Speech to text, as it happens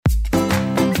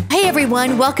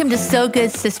everyone, welcome to So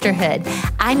Good Sisterhood.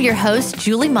 I'm your host,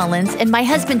 Julie Mullins, and my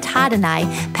husband Todd and I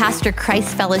pastor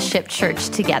Christ Fellowship Church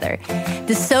together.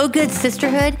 The So Good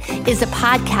Sisterhood is a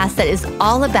podcast that is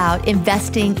all about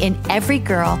investing in every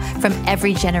girl from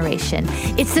every generation.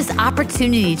 It's this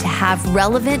opportunity to have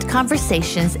relevant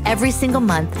conversations every single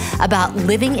month about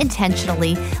living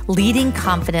intentionally, leading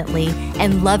confidently,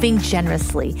 and loving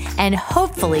generously. And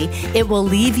hopefully it will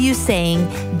leave you saying,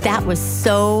 that was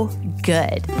so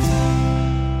good.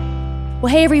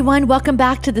 Well, hey everyone, welcome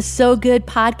back to the So Good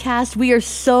podcast. We are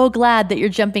so glad that you're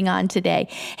jumping on today.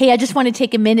 Hey, I just want to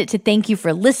take a minute to thank you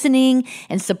for listening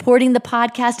and supporting the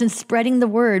podcast and spreading the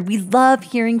word. We love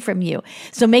hearing from you.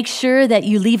 So make sure that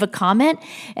you leave a comment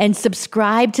and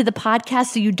subscribe to the podcast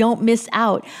so you don't miss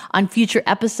out on future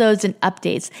episodes and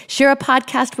updates. Share a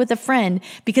podcast with a friend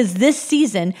because this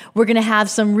season we're going to have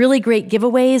some really great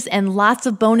giveaways and lots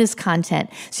of bonus content.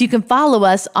 So you can follow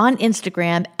us on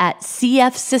Instagram at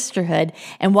CF Sisterhood.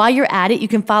 And while you're at it, you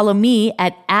can follow me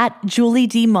at Julie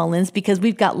D. Mullins because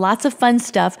we've got lots of fun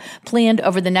stuff planned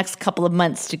over the next couple of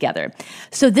months together.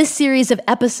 So this series of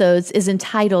episodes is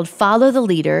entitled Follow the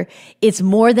Leader. It's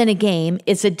more than a game,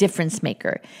 it's a difference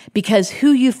maker. Because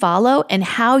who you follow and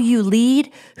how you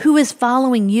lead, who is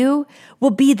following you, will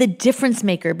be the difference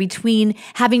maker between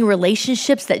having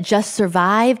relationships that just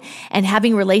survive and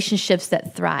having relationships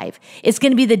that thrive. It's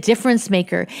going to be the difference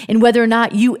maker in whether or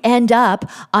not you end up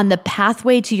on the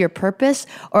pathway to your purpose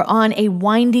or on a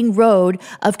winding road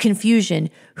of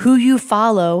confusion. Who you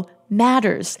follow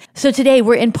matters. So today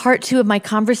we're in part 2 of my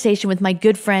conversation with my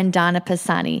good friend, Donna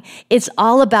Pisani. It's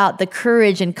all about the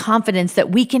courage and confidence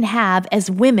that we can have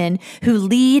as women who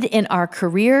lead in our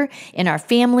career, in our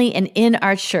family, and in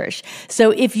our church.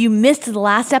 So if you missed the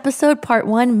last episode, part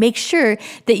 1, make sure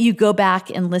that you go back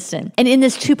and listen. And in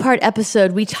this 2-part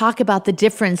episode, we talk about the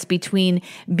difference between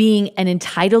being an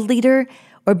entitled leader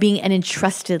or being an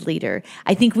entrusted leader.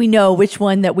 I think we know which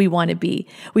one that we want to be.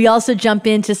 We also jump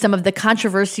into some of the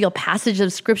controversial passages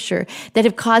of scripture that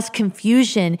have caused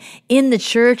confusion in the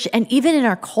church and even in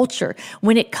our culture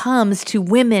when it comes to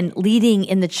women leading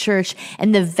in the church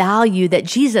and the value that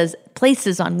Jesus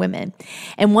places on women.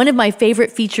 And one of my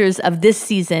favorite features of this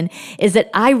season is that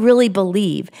I really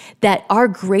believe that our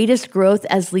greatest growth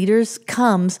as leaders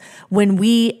comes when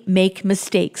we make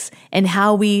mistakes and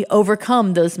how we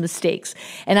overcome those mistakes.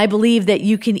 And I believe that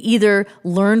you can either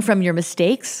learn from your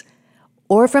mistakes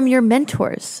or from your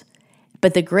mentors.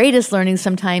 But the greatest learning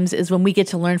sometimes is when we get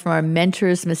to learn from our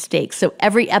mentors' mistakes. So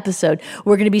every episode,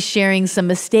 we're going to be sharing some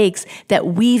mistakes that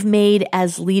we've made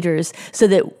as leaders so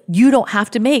that you don't have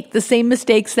to make the same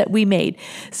mistakes that we made.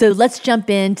 So let's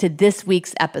jump into this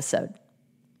week's episode.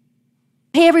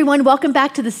 Hey everyone, welcome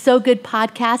back to the So Good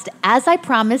podcast. As I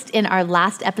promised in our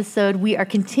last episode, we are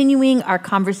continuing our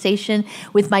conversation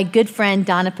with my good friend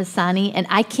Donna Pisani, and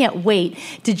I can't wait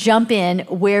to jump in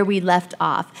where we left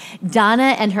off.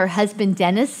 Donna and her husband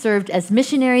Dennis served as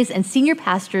missionaries and senior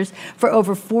pastors for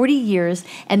over 40 years,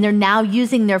 and they're now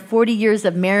using their 40 years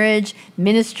of marriage,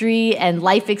 ministry, and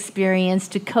life experience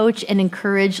to coach and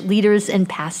encourage leaders and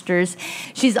pastors.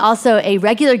 She's also a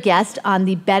regular guest on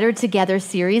the Better Together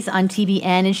series on TBN,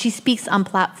 and she speaks on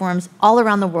platforms all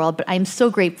around the world, but I'm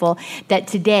so grateful that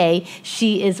today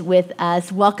she is with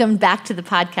us. Welcome back to the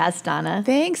podcast, Donna.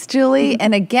 Thanks, Julie.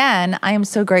 And again, I am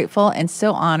so grateful and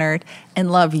so honored and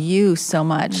love you so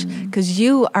much because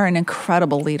you are an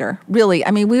incredible leader. Really, I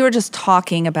mean, we were just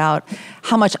talking about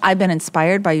how much I've been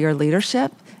inspired by your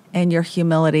leadership and your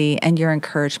humility and your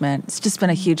encouragement. It's just been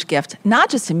a huge gift, not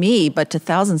just to me, but to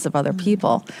thousands of other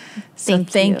people. So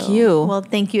thank you. Well,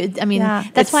 thank you. I mean,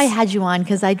 that's why I had you on,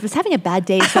 because I was having a bad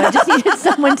day, so I just needed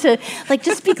someone to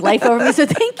just speak life over me. So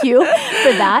thank you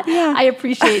for that. Yeah. I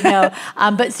appreciate it.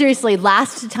 But seriously,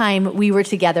 last time we were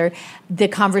together, the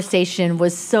conversation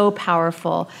was so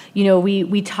powerful. You know,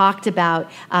 we talked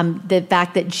about the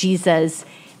fact that Jesus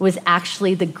was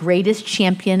actually the greatest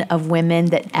champion of women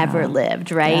that ever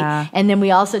lived, right? Yeah. And then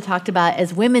we also talked about,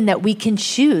 as women, that we can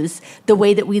choose the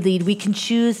way that we lead. We can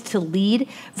choose to lead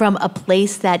from a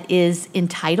place that is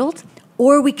entitled,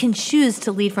 or we can choose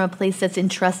to lead from a place that's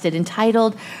entrusted,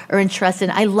 entitled or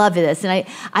entrusted. I love this. And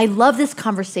I love this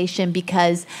conversation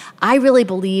because I really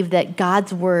believe that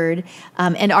God's word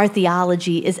and our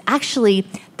theology is actually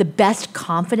the best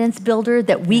confidence builder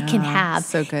that we can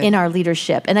have in our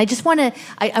leadership. And I just want to,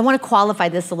 I want to qualify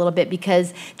this a little bit,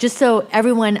 because just so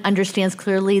everyone understands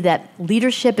clearly that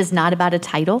leadership is not about a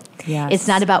title. Yes. It's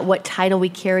not about what title we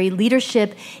carry.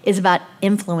 Leadership is about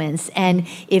influence. And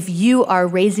if you are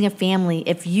raising a family family,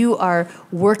 if you are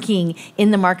working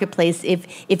in the marketplace,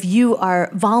 if you are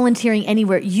volunteering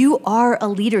anywhere, you are a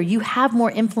leader. You have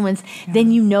more influence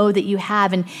than you know that you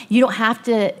have. And you don't have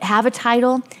to have a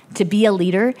title to be a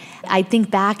leader. I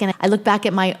think back and I look back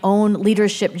at my own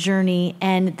leadership journey,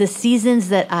 and the seasons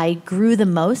that I grew the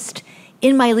most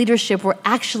in my leadership were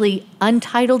actually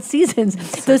untitled seasons.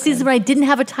 Those seasons when I didn't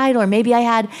have a title, or maybe I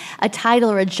had a title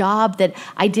or a job that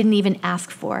I didn't even ask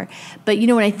for. But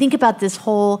when I think about this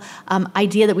whole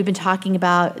idea that we've been talking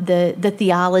about, the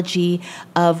theology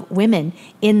of women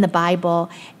in the Bible,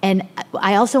 and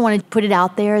I also want to put it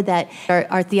out there that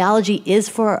our theology is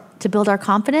to build our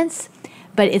confidence,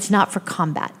 but it's not for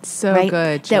combat. So right?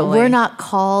 good, That Julie. we're not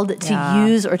called to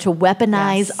use or to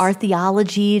weaponize our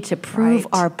theology to prove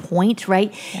our point,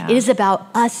 right? Yeah. It is about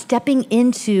us stepping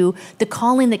into the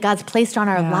calling that God's placed on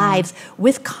our lives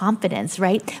with confidence,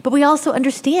 right? But we also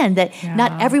understand that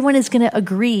not everyone is going to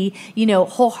agree,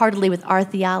 wholeheartedly with our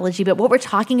theology. But what we're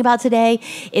talking about today,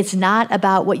 it's not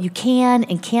about what you can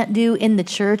and can't do in the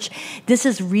church. This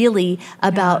is really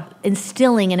about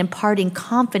instilling and imparting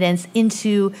confidence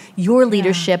into your leadership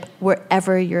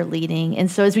wherever you're leading. And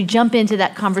so as we jump into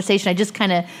that conversation, I just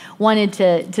kind of wanted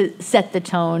to set the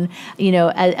tone,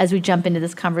 as we jump into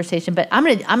this conversation. But I'm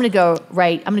gonna go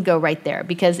right there,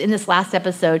 because in this last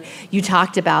episode you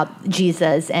talked about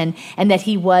Jesus and that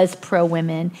he was pro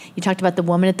women. You talked about the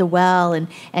woman at the well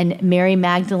and Mary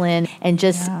Magdalene, and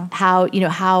just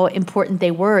how important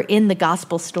they were in the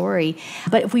gospel story.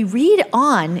 But if we read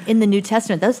on in the New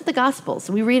Testament, those are the Gospels.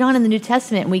 We read on in the New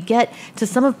Testament and we get to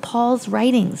some of Paul's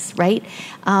writings, right?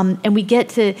 And we get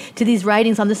to these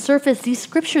writings. On the surface, these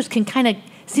scriptures can kind of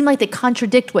seem like they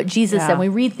contradict what Jesus said. We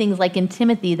read things like in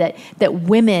Timothy that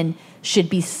women should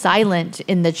be silent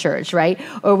in the church, right?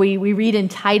 Or we read in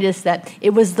Titus that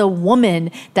it was the woman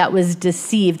that was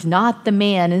deceived, not the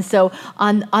man. And so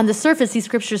on the surface, these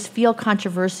scriptures feel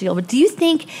controversial. But do you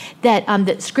think that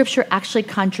that scripture actually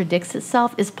contradicts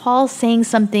itself? Is Paul saying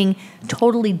something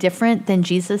totally different than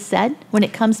Jesus said when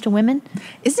it comes to women?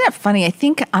 Isn't it funny? I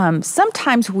think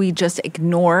sometimes we just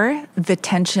ignore the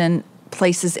tension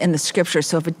places in the scripture.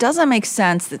 So if it doesn't make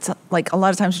sense, it's like a lot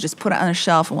of times we just put it on a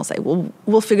shelf and we'll say, well,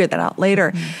 we'll figure that out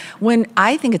later. When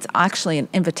I think it's actually an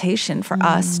invitation for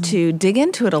us to dig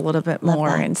into it a little bit more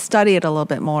and study it a little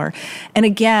bit more. And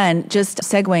again, just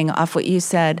segueing off what you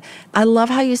said, I love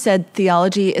how you said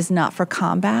theology is not for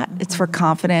combat, it's for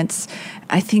confidence.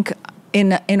 I think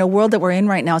in a world that we're in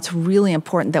right now, it's really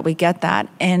important that we get that.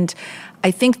 And I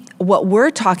think what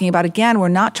we're talking about, again, we're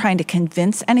not trying to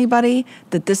convince anybody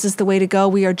that this is the way to go.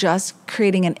 We are just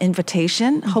creating an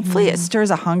invitation. Hopefully it stirs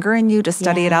a hunger in you to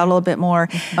study it out a little bit more.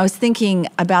 I was thinking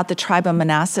about the tribe of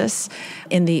Manasseh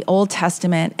in the Old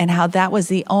Testament and how that was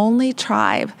the only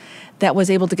tribe that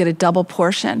was able to get a double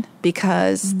portion,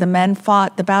 because the men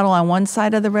fought the battle on one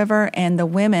side of the river and the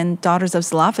women, daughters of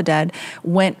Zelophehad,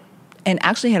 went and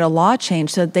actually had a law change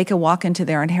so that they could walk into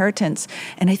their inheritance.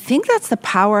 And I think that's the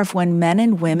power of when men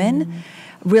and women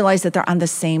realize that they're on the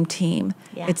same team.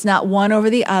 It's not one over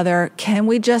the other. Can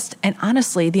we just, and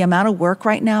honestly, the amount of work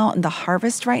right now and the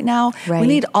harvest right now, we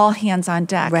need all hands on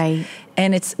deck.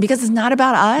 And it's because it's not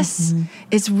about us.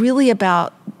 It's really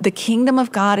about the kingdom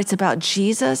of God. It's about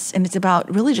Jesus, and it's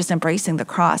about really just embracing the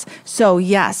cross. So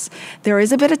yes, there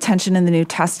is a bit of tension in the New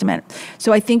Testament.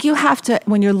 So I think you have to,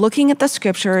 when you're looking at the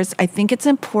scriptures, I think it's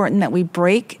important that we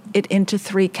break it into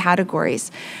three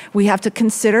categories. We have to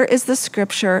consider, is the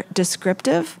scripture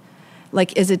descriptive?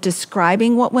 Like, is it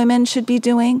describing what women should be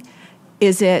doing?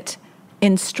 Is it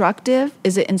instructive?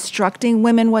 Is it instructing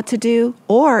women what to do?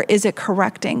 Or is it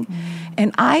correcting?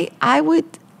 And I would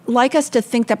like us to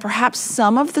think that perhaps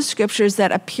some of the scriptures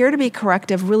that appear to be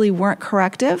corrective really weren't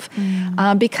corrective,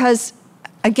 because,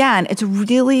 again, it's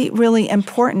really, really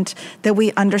important that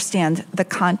we understand the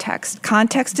context.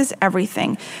 Context is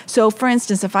everything. So, for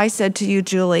instance, if I said to you,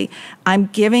 Julie, I'm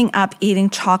giving up eating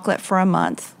chocolate for a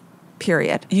month,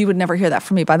 period. You would never hear that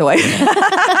from me, by the way.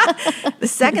 The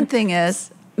second thing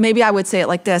is, maybe I would say it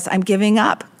like this: I'm giving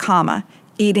up,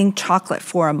 eating chocolate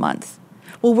for a month.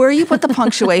 Well, where you put the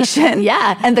punctuation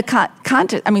and the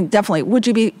content, I mean, definitely, would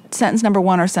you be sentence number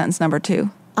one or sentence number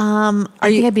two? I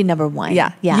think I'd be number one.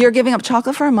 Yeah. You're giving up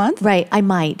chocolate for a month? Right. I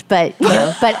might, but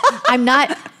but I'm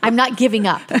not giving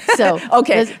up. So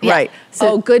okay. Right.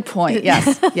 So good point.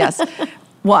 Yes.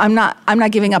 Well, I'm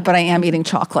not giving up, but I am eating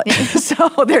chocolate. So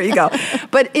there you go.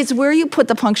 But it's where you put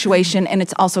the punctuation, and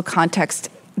it's also context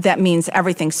that means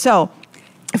everything. So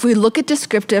if we look at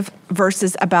descriptive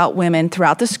verses about women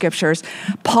throughout the scriptures.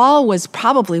 Paul was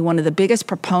probably one of the biggest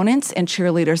proponents and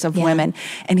cheerleaders of women.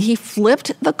 And he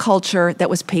flipped the culture that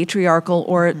was patriarchal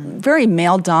or very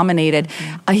male-dominated.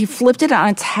 He flipped it on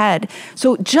its head.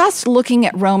 So just looking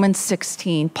at Romans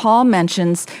 16, Paul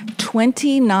mentions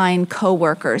 29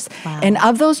 co-workers. And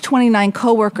of those 29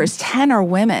 co-workers, 10 are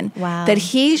women that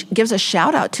he gives a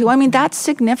shout out to. I mean, that's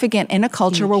significant in a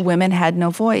culture where women had no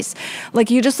voice. Like,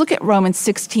 you just look at Romans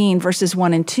 16, verses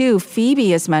 1 and 2,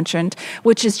 Phoebe is mentioned,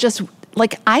 which is just,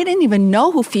 like, I didn't even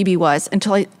know who Phoebe was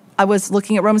until I was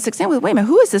looking at Romans 16. Wait a minute,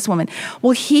 who is this woman?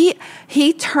 Well, he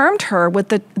termed her with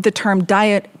the term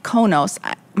diakonos.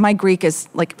 My Greek is,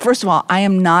 like, first of all, I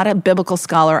am not a biblical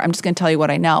scholar. I'm just going to tell you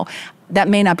what I know. That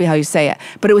may not be how you say it,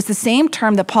 but it was the same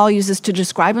term that Paul uses to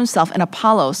describe himself and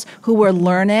Apollos, who were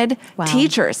learned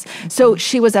teachers. So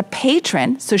she was a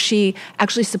patron, so she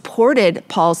actually supported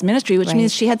Paul's ministry, which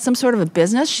means she had some sort of a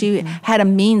business. She had a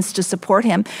means to support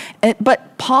him.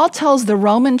 But Paul tells the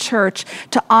Roman church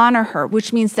to honor her,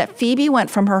 which means that Phoebe went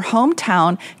from her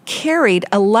hometown, carried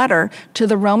a letter to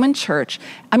the Roman church.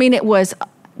 I mean,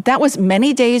 that was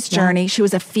many days' journey. She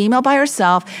was a female by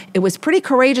herself. It was pretty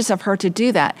courageous of her to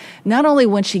do that. Not only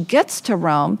when she gets to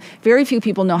Rome, very few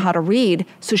people know how to read,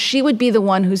 so she would be the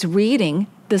one who's reading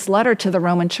this letter to the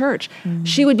Roman church.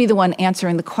 She would be the one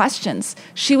answering the questions.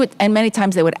 And many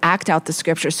times they would act out the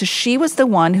scriptures. So she was the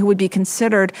one who would be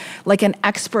considered like an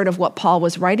expert of what Paul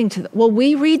was writing to them. Well,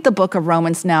 we read the book of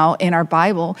Romans now in our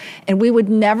Bible, and we would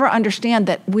never understand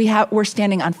that we're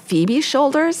standing on Phoebe's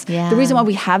shoulders. The reason why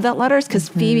we have that letter is because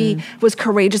Phoebe was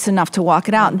courageous enough to walk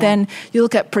it out. And then you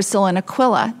look at Priscilla and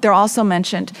Aquila. They're also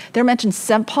mentioned.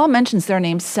 Paul mentions their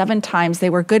names 7 times. They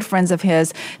were good friends of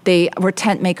his. They were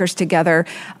tent makers together.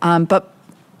 I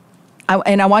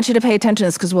want you to pay attention to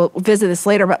this because we'll visit this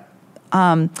later, but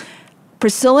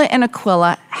Priscilla and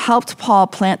Aquila helped Paul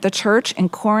plant the church in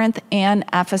Corinth and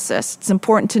Ephesus. It's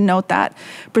important to note that.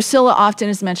 Priscilla often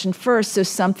is mentioned first, so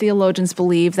some theologians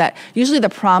believe that usually the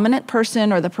prominent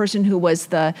person or the person who was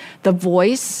the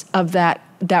voice of that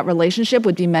relationship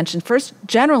would be mentioned first.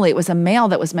 Generally, it was a male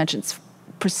that was mentioned,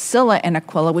 Priscilla and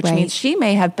Aquila, which means she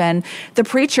may have been the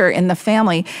preacher in the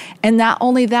family. And not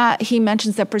only that, he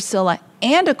mentions that Priscilla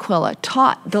and Aquila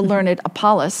taught the learned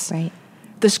Apollos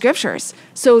the scriptures.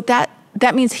 So that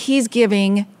means he's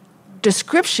giving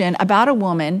description about a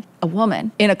woman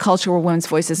in a culture where women's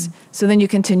voices. So then you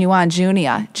continue on.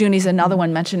 Junia's another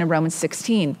one mentioned in Romans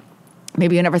 16.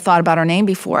 Maybe you never thought about her name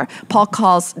before. Paul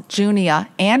calls Junia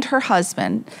and her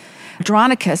husband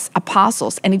Andronicus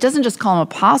apostles, and he doesn't just call them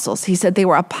apostles. He said they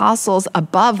were apostles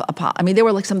above apostles. I mean, they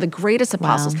were like some of the greatest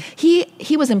apostles.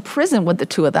 He was in prison with the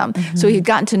two of them, so he'd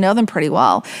gotten to know them pretty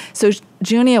well. So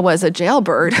Junia was a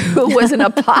jailbird who was an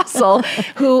apostle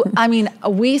who, I mean,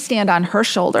 we stand on her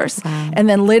shoulders. And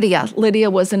then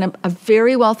Lydia was a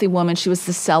very wealthy woman. She was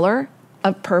the seller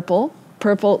of purple.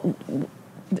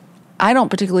 I don't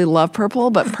particularly love purple,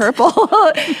 but purple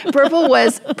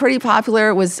was pretty popular.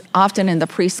 It was often in the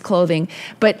priest's clothing,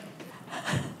 but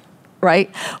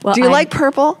right? Well, do you like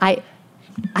purple? I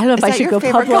don't know if I should go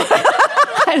public.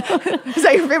 Is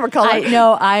that your favorite color?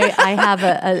 I have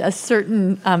a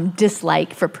certain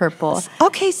dislike for purple.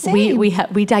 Okay, same.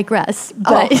 We digress,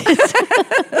 but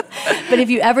but if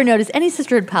you ever notice, any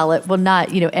sisterhood palette will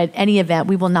not, at any event,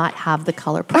 we will not have the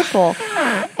color purple.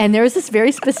 And there was this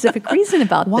very specific reason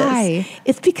about this. Why?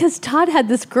 It's because Todd had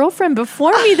this girlfriend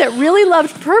before me that really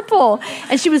loved purple,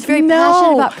 and she was very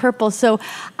passionate about purple. So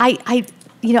I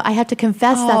have to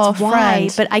confess that's why.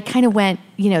 Friend. But I kind of went,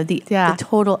 the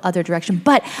total other direction.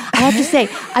 But I have to say,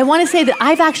 I want to say that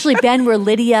I've actually been where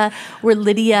Lydia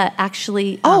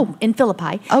actually, in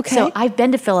Philippi. Okay. So I've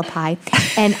been to Philippi,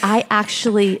 and I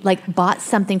actually bought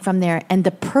something from there. And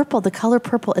the color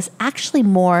purple is actually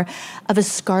more of a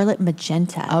scarlet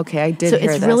magenta. Okay, I did so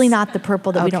hear it's this. really not the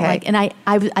purple that we don't like. And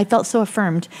I felt so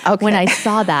affirmed when I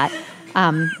saw that.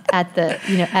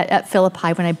 At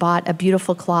Philippi, when I bought a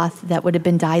beautiful cloth that would have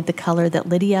been dyed the color that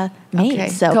Lydia made. Okay.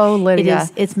 So Go, Lydia.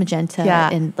 It's magenta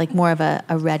and more of a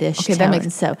reddish tone.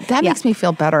 That makes me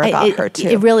feel better about her too.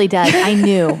 It really does. I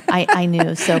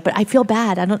knew. So, but I feel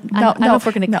bad. I don't know if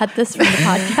we're going to cut this from the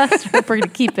podcast or if we're going to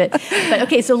keep it. But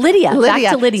okay, so Lydia. Back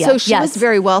to Lydia. So she was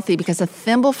very wealthy because a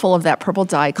thimbleful of that purple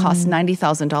dye costs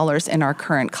 $90,000 in our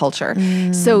current culture.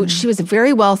 So she was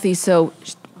very wealthy. So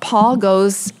Paul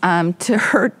goes to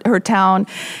her town,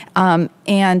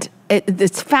 and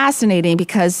it's fascinating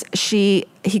because he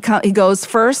goes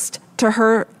first to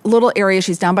her little area.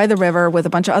 She's down by the river with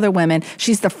a bunch of other women.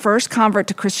 She's the first convert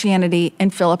to Christianity in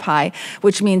Philippi,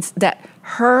 which means that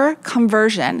her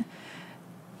conversion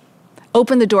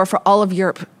opened the door for all of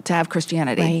Europe to have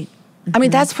Christianity. Right. I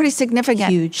mean, that's pretty significant.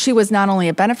 Huge. She was not only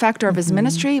a benefactor of his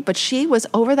ministry, but she was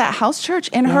over that house church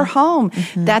in her home.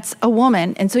 That's a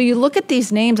woman. And so you look at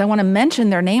these names, I want to mention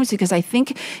their names because I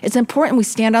think it's important we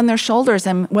stand on their shoulders.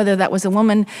 And whether that was a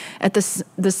woman at the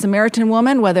Samaritan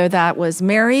woman, whether that was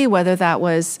Mary, whether that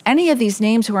was any of these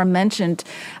names who are mentioned,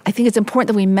 I think it's important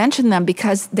that we mention them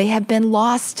because they have been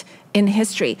lost in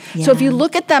history. So if you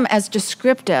look at them as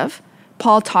descriptive,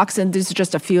 Paul talks, and these are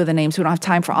just a few of the names, we don't have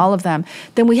time for all of them,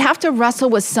 then we have to wrestle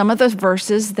with some of the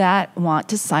verses that want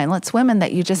to silence women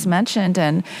that you just mentioned.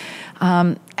 And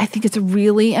I think it's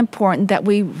really important that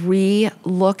we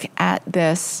re-look at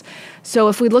this. So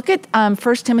if we look at 1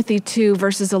 Timothy 2,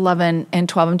 verses 11 and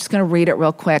 12, I'm just going to read it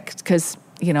real quick because,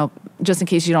 just in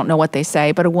case you don't know what they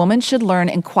say, but a woman should learn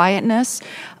in quietness.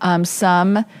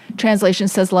 Some translation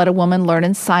says, let a woman learn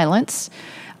in silence.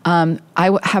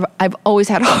 I've always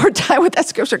had a hard time with that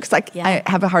scripture because I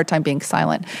have a hard time being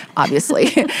silent,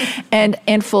 obviously, and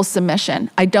in full submission.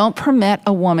 I don't permit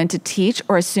a woman to teach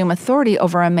or assume authority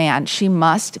over a man. She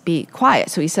must be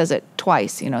quiet. So he says it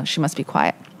twice, she must be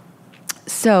quiet.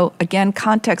 So again,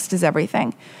 context is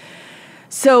everything.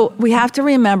 So we have to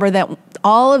remember that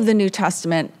all of the New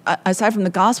Testament, aside from the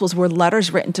Gospels, were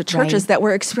letters written to churches that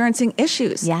were experiencing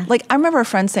issues. Yeah. Like I remember a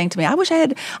friend saying to me, I want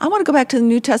to go back to the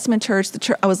New Testament church.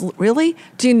 I was, really?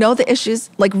 Do you know the issues?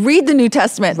 Like read the New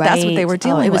Testament. Right. That's what they were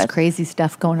dealing with. It was crazy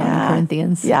stuff going on in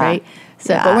Corinthians, Yeah. right?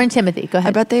 So, but we're in Timothy. Go ahead.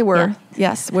 I bet they were,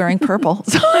 yes, wearing purple.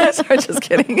 Sorry, just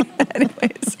kidding.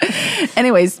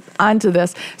 Anyways, on to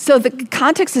this. So the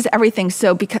context is everything.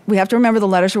 So because we have to remember the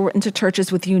letters were written to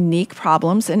churches with unique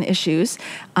problems and issues.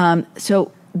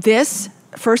 So this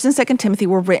 1st and 2nd Timothy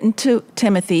were written to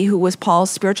Timothy, who was Paul's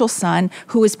spiritual son,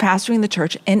 who was pastoring the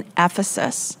church in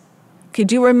Ephesus. Okay,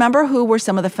 do you remember who were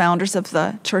some of the founders of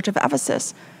the church of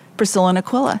Ephesus? Priscilla and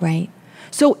Aquila. Right.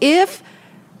 So if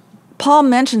Paul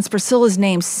mentions Priscilla's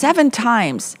name 7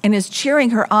 times and is cheering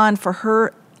her on for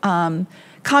her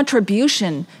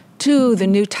contribution to the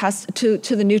New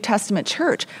Testament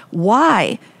church,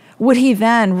 why would he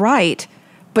then write,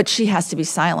 but she has to be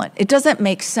silent? It doesn't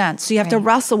make sense. So you have to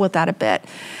wrestle with that a bit.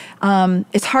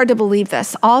 It's hard to believe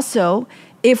this. Also,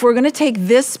 if we're going to take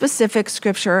this specific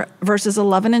scripture, verses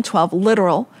 11 and 12,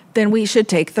 literal, then we should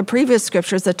take the previous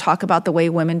scriptures that talk about the way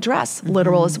women dress,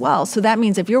 literal as well. So that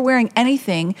means if you're wearing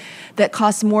anything that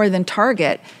costs more than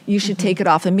Target, you should take it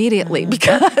off immediately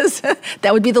because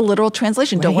that would be the literal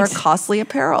translation. Don't wear costly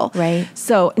apparel. Right.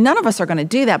 So none of us are going to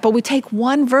do that, but we take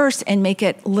one verse and make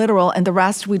it literal and the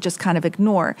rest we just kind of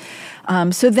ignore.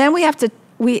 So then we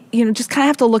just kind of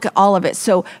have to look at all of it.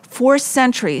 So for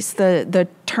centuries, the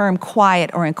term quiet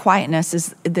or in quietness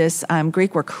is this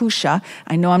Greek word husha.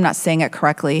 I know I'm not saying it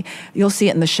correctly. You'll see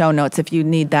it in the show notes if you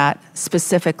need that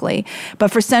specifically.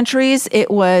 But for centuries, it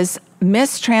was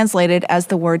mistranslated as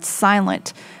the word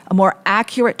silent. A more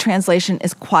accurate translation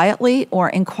is quietly or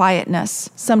in quietness.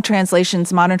 Some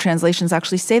translations, modern translations,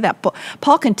 actually say that. But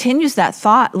Paul continues that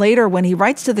thought later when he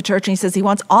writes to the church and he says he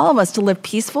wants all of us to live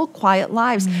peaceful, quiet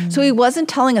lives. So he wasn't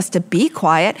telling us to be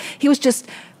quiet. He was just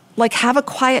like, have a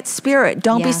quiet spirit.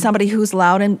 Don't be somebody who's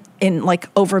loud and like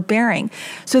overbearing.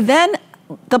 So then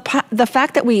the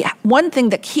fact that one thing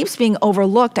that keeps being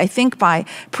overlooked, I think, by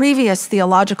previous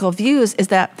theological views is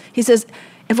that he says,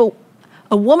 if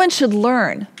a woman should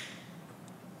learn,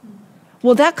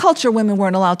 well, that culture, women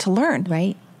weren't allowed to learn.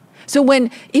 Right. So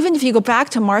even if you go back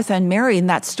to Martha and Mary in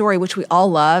that story, which we all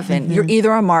love, and you're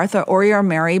either a Martha or you're a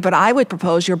Mary, but I would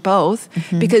propose you're both,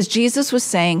 because Jesus was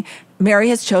saying, Mary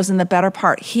has chosen the better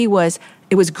part. It was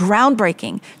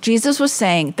groundbreaking. Jesus was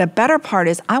saying, the better part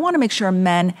is, I want to make sure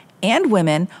men and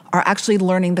women are actually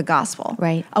learning the gospel.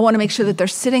 Right. I want to make sure that they're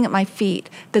sitting at my feet,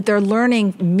 that they're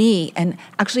learning me and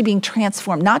actually being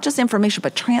transformed, not just information,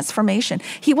 but transformation.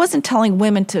 He wasn't telling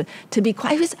women to be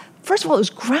quiet. First of all, it was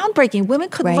groundbreaking. Women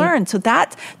could learn. So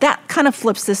that kind of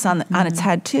flips this on its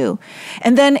head too.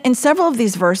 And then in several of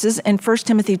these verses, in 1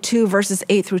 Timothy 2, verses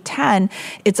 8 through 10,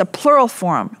 it's a plural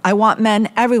form. I want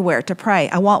men everywhere to pray.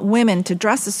 I want women to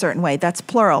dress a certain way. That's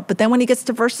plural. But then when he gets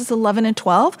to verses 11 and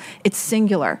 12, it's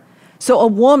singular. So a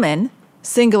woman,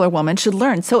 singular woman, should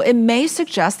learn. So it may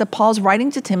suggest that Paul's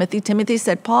writing to Timothy. Timothy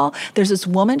said, Paul, there's this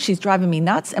woman, she's driving me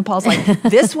nuts. And Paul's like,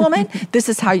 this woman, this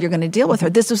is how you're going to deal with her.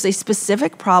 This was a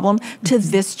specific problem to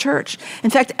this church. In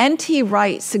fact, N.T.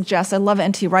 Wright suggests, I love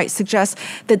N.T. Wright, suggests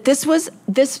that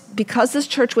because this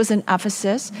church was in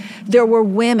Ephesus, there were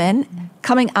women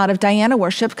coming out of Diana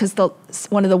worship, because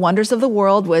one of the wonders of the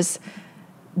world was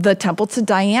the temple to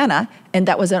Diana, and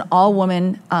that was an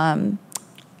all-woman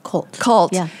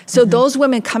cult. Yeah. So those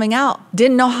women coming out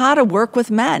didn't know how to work with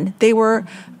men. They were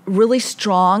really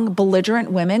strong,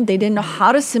 belligerent women. They didn't know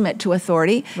how to submit to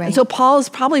authority. Right. And so Paul is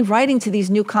probably writing to these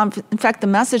new in fact, the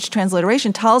Message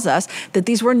transliteration tells us that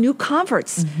these were new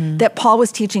converts that Paul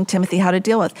was teaching Timothy how to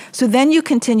deal with. So then you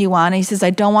continue on, and he says, I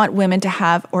don't want women to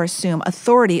have or assume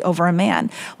authority over a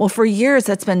man. Well, for years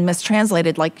that's been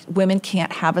mistranslated like women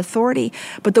can't have authority.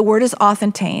 But the word is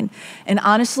authentane. And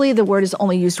honestly, the word is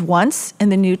only used once in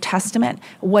the New Testament.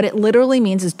 What it literally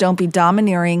means is don't be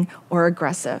domineering or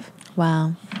aggressive.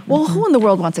 Wow. Well, who in the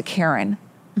world wants a Karen,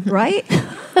 right?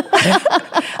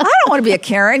 I don't want to be a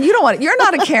Karen. You're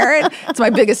not a Karen. It's my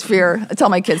biggest fear. I tell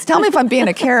my kids, tell me if I'm being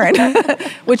a Karen.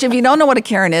 Which if you don't know what a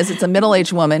Karen is, it's a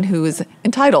middle-aged woman who is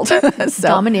entitled.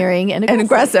 Domineering and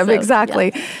aggressive. So,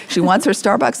 exactly. Yeah. She wants her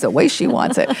Starbucks the way she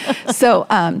wants it. So,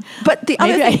 but the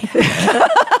other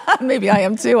thing, maybe I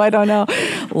am too. I don't know.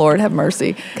 Lord have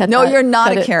mercy. You're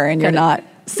not a Karen. You're not.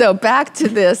 So back to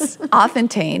this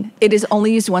authentane. It is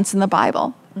only used once in the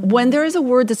Bible. When there is a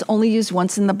word that's only used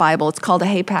once in the Bible, it's called a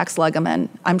hapax legomena.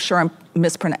 I'm sure I'm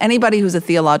mispronouncing. Anybody who's a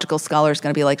theological scholar is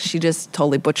going to be like, she just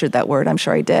totally butchered that word. I'm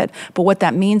sure I did. But what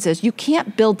that means is you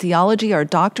can't build theology or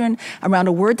doctrine around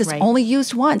a word that's only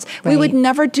used once. Right. We would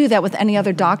never do that with any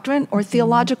other doctrine or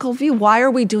theological view. Why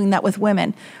are we doing that with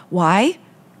women? Why?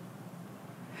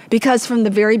 Because from the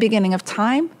very beginning of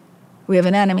time, we have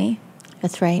an enemy.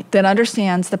 That's right. That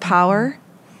understands the power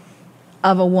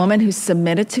of a woman who's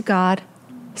submitted to God,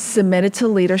 submitted to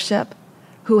leadership,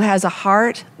 who has a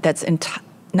heart that's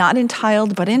not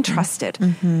entitled but entrusted,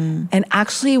 and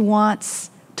actually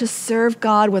wants to serve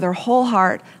God with her whole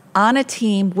heart on a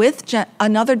team with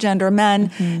another gender, men,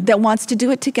 that wants to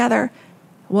do it together.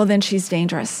 Well, then she's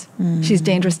dangerous. She's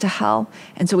dangerous to hell.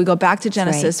 And so we go back to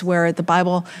Genesis where the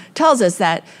Bible tells us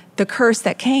that the curse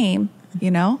that came,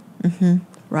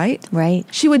 right? Right.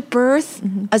 She would birth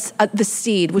the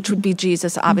seed, which would be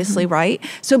Jesus, obviously, right?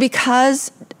 So because,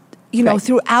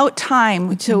 throughout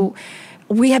time, so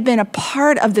we have been a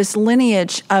part of this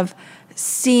lineage of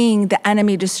seeing the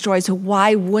enemy destroyed. So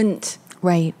why wouldn't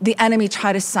the enemy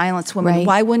try to silence women? Right.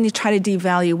 Why wouldn't he try to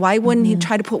devalue? Why wouldn't he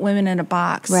try to put women in a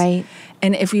box? Right.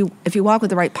 And if you walk with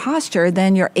the right posture,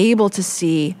 then you're able to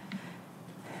see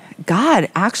God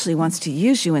actually wants to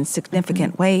use you in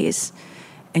significant ways.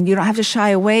 And you don't have to shy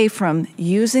away from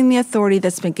using the authority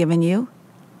that's been given you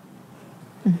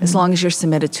as long as you're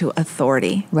submitted to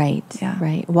authority. Right, Yeah.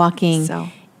 right. Walking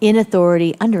in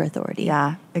authority, under authority.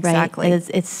 Yeah, exactly. Right?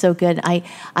 It's so good.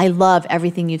 I love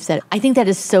everything you've said. I think that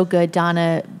is so good,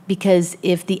 Donna, because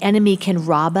if the enemy can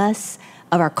rob us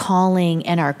of our calling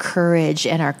and our courage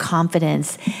and our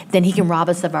confidence, then he can rob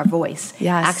us of our voice.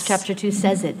 Yes. Acts chapter 2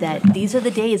 says it, that these are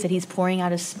the days that he's pouring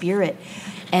out his spirit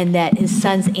and that his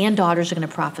sons and daughters are going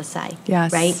to prophesy.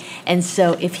 Yes. Right? And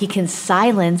so if he can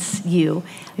silence you,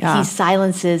 he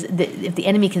silences, if the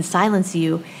enemy can silence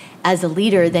you as a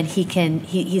leader, then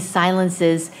he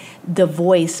silences the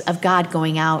voice of God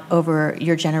going out over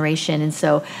your generation. And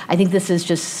so I think this is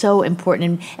just so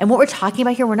important. And what we're talking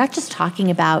about here, we're not just talking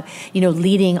about,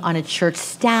 leading on a church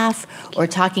staff or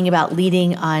talking about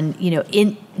leading on,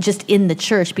 in the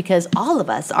church, because all of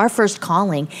us, our first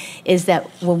calling is that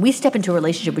when we step into a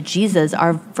relationship with Jesus,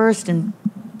 our first and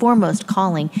foremost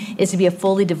calling is to be a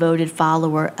fully devoted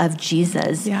follower of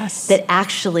Jesus. Yes. that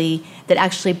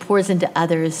actually pours into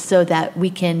others so that we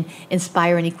can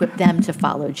inspire and equip them to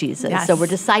follow Jesus. Yes. So we're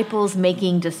disciples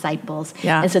making disciples.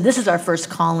 Yeah. And so this is our first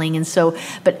calling. And so,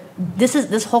 but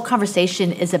this whole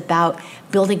conversation is about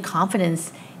building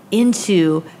confidence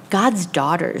into God's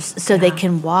daughters so they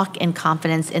can walk in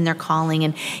confidence in their calling.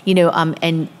 And,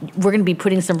 and we're going to be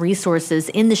putting some resources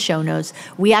in the show notes.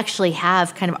 We actually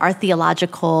have kind of our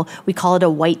theological, we call it a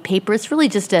white paper. It's really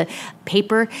just a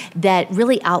paper that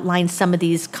really outlines some of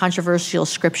these controversial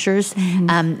scriptures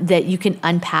that you can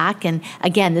unpack. And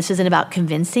again, this isn't about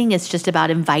convincing. It's just about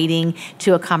inviting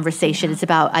to a conversation. It's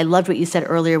about, I loved what you said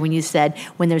earlier when you said,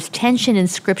 when there's tension in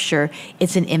scripture,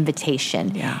 it's an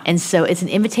invitation. Yeah. And so it's an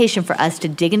invitation for us to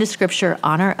dig into scripture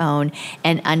on our own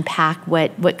and unpack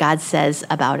what God says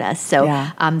about us. So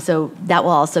so that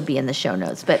will also be in the show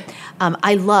notes. But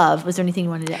was there anything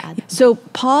you wanted to add? So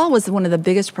Paul was one of the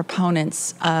biggest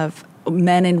proponents of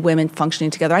men and women functioning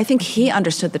together. I think he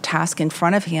understood the task in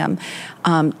front of him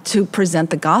to present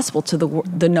the gospel to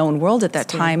the known world at that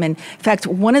time. And in fact,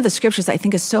 one of the scriptures I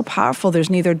think is so powerful,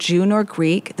 there's neither Jew nor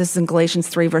Greek. This is in Galatians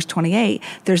 3, verse 28.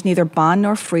 There's neither bond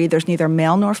nor free. There's neither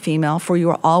male nor female, for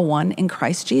you are all one in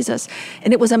Christ Jesus.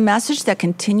 And it was a message that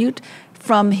continued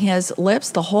from his lips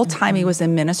the whole time he was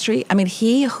in ministry. I mean,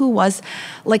 he who was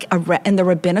like in the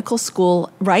rabbinical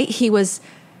school, right?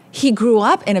 He grew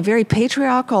up in a very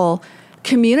patriarchal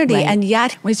community, and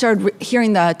yet when he started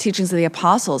hearing the teachings of the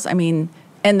apostles, I mean,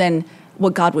 And then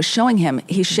what God was showing him,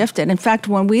 he shifted. In fact,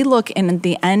 when we look in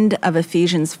the end of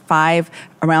Ephesians 5,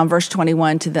 around verse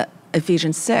 21 to the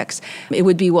Ephesians 6, it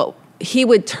would be what he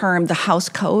would term the house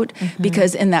code,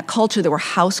 because in that culture there were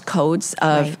house codes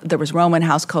of there was Roman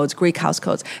house codes, Greek house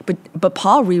codes, but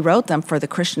Paul rewrote them for the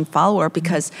Christian follower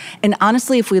because, and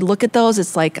honestly, if we look at those,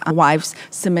 it's like wives,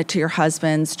 submit to your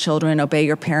husbands, children, obey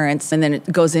your parents, and then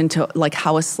it goes into like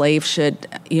how a slave should,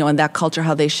 in that culture,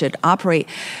 how they should operate.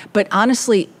 But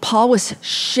honestly, Paul was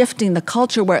shifting the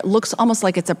culture where it looks almost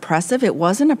like it's oppressive. It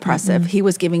wasn't oppressive. He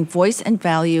was giving voice and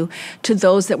value to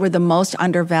those that were the most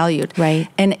undervalued. Right.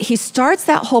 And he starts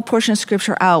that whole portion of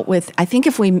scripture out with, I think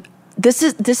this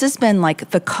has been like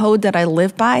the code that I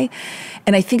live by,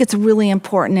 and I think it's really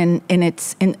important, and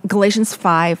it's in Galatians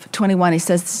 5:21, he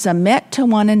says, submit to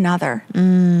one another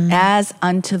as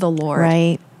unto the Lord.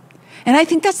 Right. And I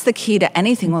think that's the key to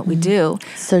anything what we do.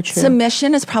 So true.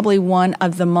 Submission is probably one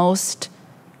of the most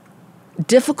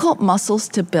difficult muscles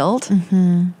to build,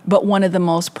 but one of the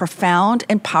most profound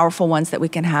and powerful ones that we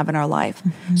can have in our life.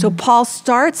 So Paul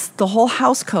starts the whole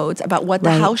house codes about what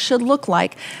the house should look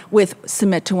like with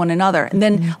submit to one another. And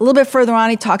then a little bit further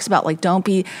on, he talks about like, don't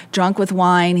be drunk with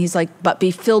wine. He's like, but be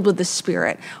filled with the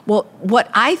Spirit. Well, what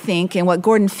I think and what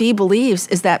Gordon Fee believes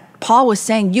is that Paul was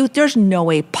saying, there's no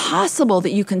way possible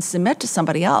that you can submit to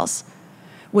somebody else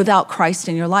without Christ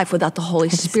in your life, without the Holy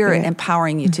Spirit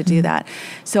empowering you to do that.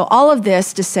 So all of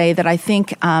this to say that I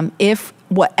think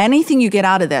anything you get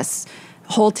out of this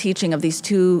whole teaching of these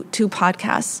two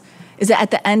podcasts is that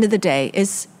at the end of the day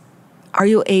are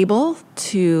you able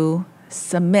to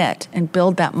submit and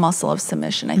build that muscle of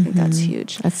submission? I think that's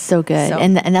huge. That's so good.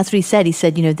 And that's what he said. He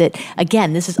said, that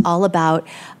again, this is all about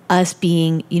us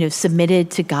being,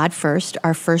 submitted to God first,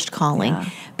 our first calling. Yeah.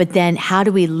 But then how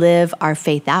do we live our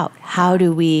faith out? How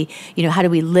do we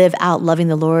live out loving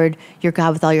the Lord, your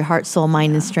God, with all your heart, soul,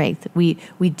 mind, and strength? We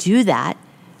do that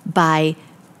by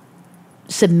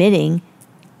submitting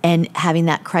and having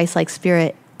that Christ-like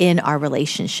spirit in our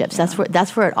relationships.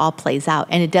 That's where it all plays out.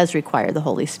 And it does require the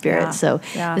Holy Spirit. Yeah. So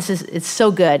it's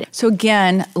so good. So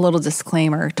again, a little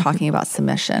disclaimer talking about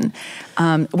submission.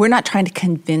 We're not trying to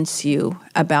convince you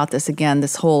about this. Again,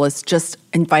 this whole is just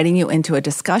inviting you into a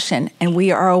discussion. And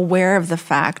we are aware of the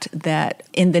fact that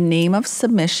in the name of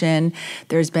submission,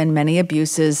 there's been many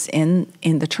abuses in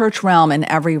the church realm and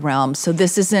every realm. So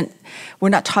we're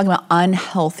not talking about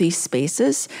unhealthy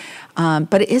spaces,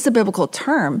 but it is a biblical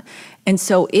term. And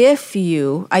so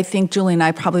I think Julie and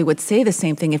I probably would say the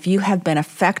same thing, if you have been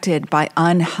affected by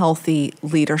unhealthy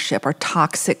leadership or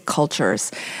toxic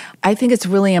cultures, I think it's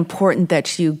really important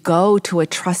that you go to a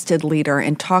trusted leader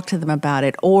and talk to them about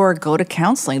it, or go to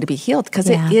counseling to be healed, because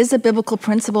it is a biblical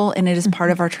principle and it is part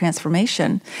of our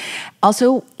transformation.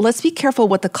 Also, let's be careful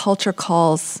what the culture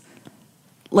calls.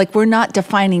 Like, we're not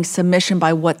defining submission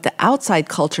by what the outside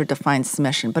culture defines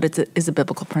submission, but it is a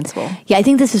biblical principle. Yeah, I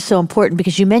think this is so important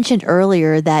because you mentioned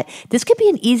earlier that this could be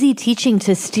an easy teaching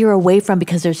to steer away from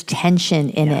because there's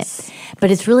tension in it.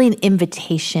 But it's really an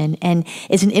invitation, and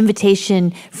it's an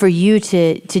invitation for you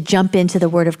to jump into the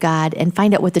Word of God and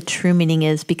find out what the true meaning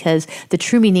is, because the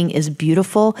true meaning is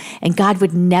beautiful, and God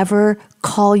would never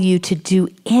call you to do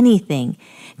anything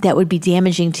that would be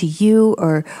damaging to you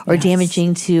or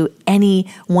damaging to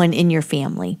anyone in your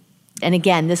family. And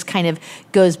again, this kind of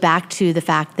goes back to the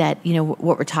fact that,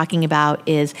 what we're talking about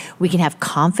is we can have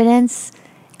confidence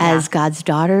as God's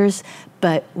daughters,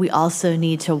 but we also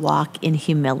need to walk in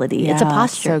humility. It's a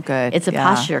posture. So good. It's a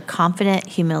posture, confident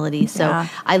humility. So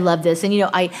I love this. And,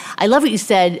 I love what you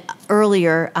said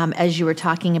earlier as you were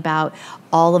talking about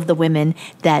all of the women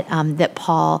that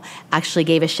Paul actually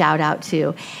gave a shout out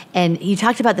to. And he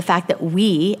talked about the fact that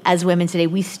we, as women today,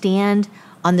 we stand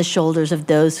on the shoulders of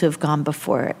those who have gone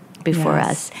before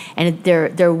us. And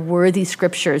they're worthy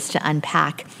scriptures to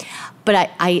unpack.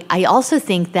 But I also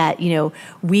think that,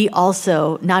 we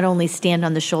also not only stand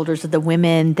on the shoulders of the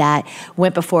women that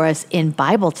went before us in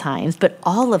Bible times, but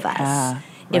all of us,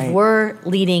 if we're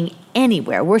leading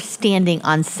anywhere, we're standing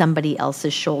on somebody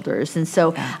else's shoulders. And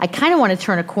so I kind of want to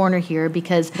turn a corner here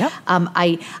because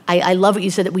I love what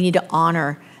you said, that we need to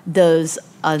honor those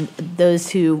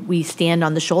who we stand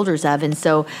on the shoulders of. And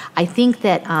so I think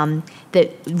that that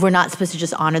we're not supposed to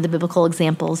just honor the biblical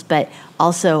examples, but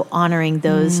also honoring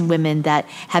those women that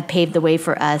have paved the way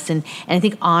for us. And I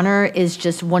think honor is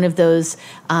just one of those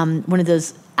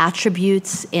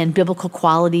attributes and biblical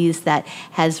qualities that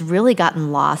has really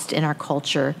gotten lost in our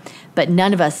culture. But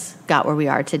none of us got where we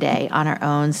are today on our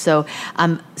own. So,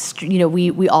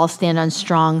 we all stand on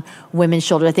strong women's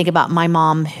shoulders. I think about my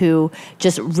mom, who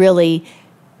just really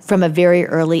from a very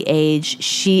early age,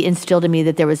 she instilled in me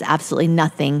that there was absolutely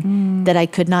nothing that I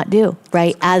could not do,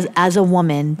 right? As a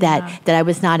woman, that I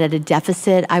was not at a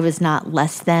deficit, I was not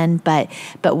less than, but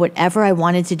whatever I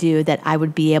wanted to do, that I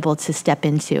would be able to step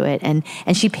into it. And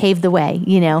she paved the way,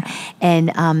 you know. And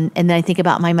then I think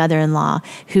about my mother-in-law,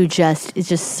 who just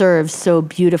serves so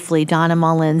beautifully, Donna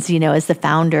Mullins, you know, as the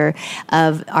founder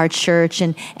of our church,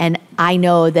 and I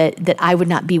know that I would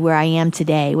not be where I am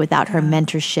today without her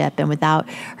mentorship and without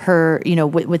her, you know,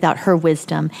 without her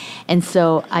wisdom. And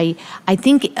so I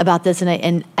think about this,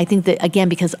 and I think that, again,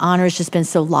 because honor has just been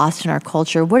so lost in our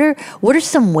culture, what are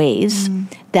some ways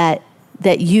that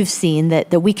you've seen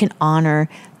that we can honor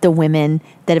the women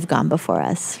that have gone before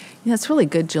us? Yeah, that's really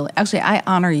good, Julie. Actually, I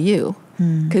honor you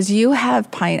because you have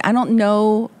pioneered. I don't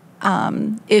know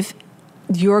if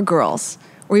your girls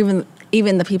or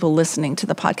even the people listening to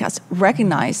the podcast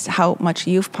recognize how much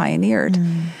you've pioneered.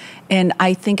 And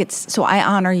I think so I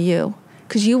honor you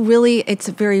because it's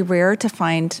very rare to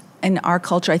find in our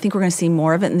culture. I think we're going to see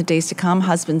more of it in the days to come,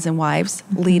 husbands and wives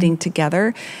leading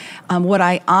together. What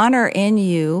I honor in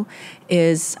you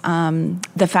is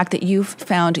the fact that you've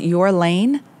found your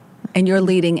lane, and you're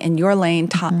leading in your lane,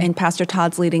 and Pastor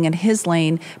Todd's leading in his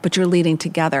lane, but you're leading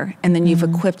together. And then you've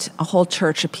equipped a whole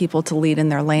church of people to lead in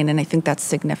their lane, and I think that's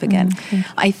significant.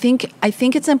 I think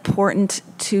it's important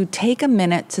to take a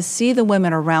minute to see the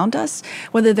women around us,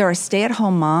 whether they're a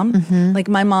stay-at-home mom, like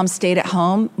my mom stayed at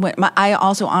home. I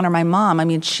also honor my mom. I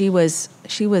mean, she was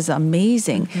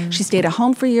amazing. She stayed at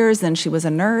home for years, then she was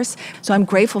a nurse. So I'm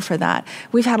grateful for that.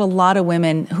 We've had a lot of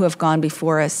women who have gone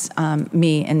before us,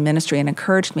 me in ministry, and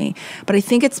encouraged me. But I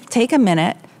think it's take a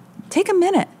minute,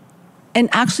 and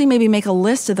actually maybe make a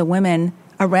list of the women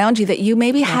around you that you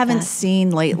maybe haven't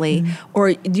seen lately, or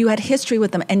you had history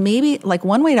with them. And maybe like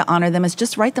one way to honor them is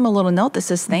just write them a little note that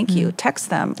says thank you,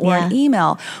 text them, or an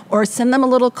email, or send them a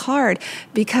little card,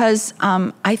 because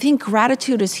I think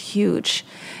gratitude is huge.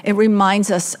 It reminds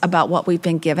us about what we've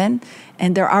been given.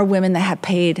 And there are women that have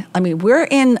paid. I mean, we're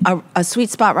in a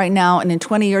sweet spot right now, and in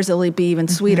 20 years it'll be even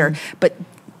sweeter. But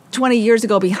 20 years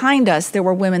ago behind us, there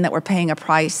were women that were paying a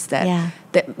price that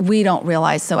we don't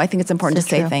realize. So I think it's important to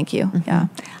say thank you. Yeah.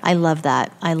 I love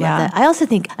that. I love that. I also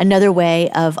think another way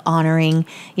of honoring,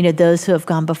 you know, those who have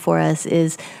gone before us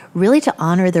is really to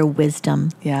honor their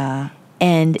wisdom. Yeah.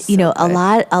 And, you know, a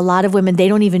lot of women, they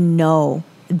don't even know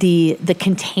the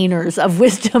containers of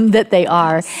wisdom that they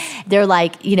are. They're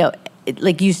like, you know,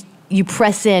 like you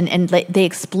press in and they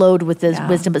explode with this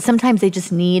wisdom, but sometimes they just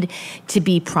need to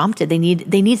be prompted. They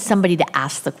need somebody to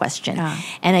ask the question.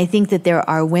 And I think that there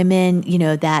are women, you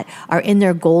know, that are in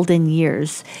their golden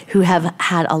years who have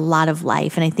had a lot of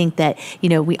life. And I think that, you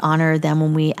know, we honor them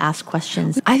when we ask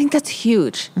questions. I think that's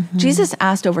huge. Jesus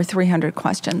asked over 300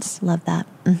 questions. Love that.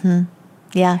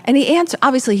 Yeah. And he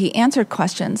answered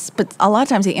questions, but a lot of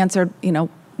times he answered, you know,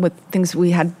 with things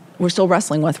we're still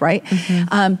wrestling with, right?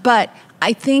 But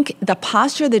I think the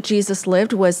posture that Jesus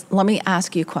lived was, let me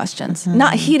ask you questions.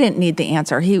 He didn't need the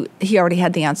answer. He already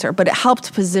had the answer, but it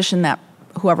helped position that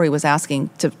whoever he was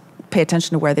asking to pay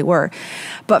attention to where they were.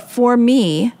 But for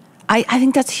me, I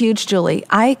think that's huge, Julie.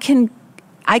 I can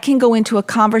go into a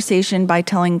conversation by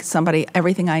telling somebody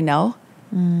everything I know,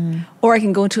 or I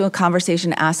can go into a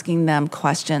conversation asking them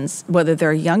questions, whether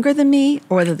they're younger than me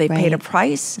or whether they paid a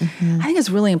price. I think it's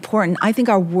really important. I think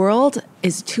our world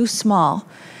is too small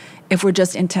if we're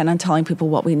just intent on telling people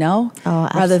what we know,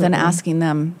 rather than asking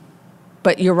them.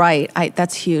 But you're right.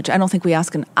 That's huge.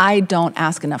 I don't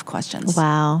ask enough questions.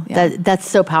 Wow. Yeah. That's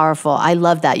so powerful. I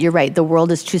love that. You're right. The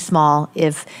world is too small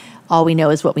if all we know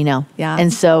is what we know. Yeah.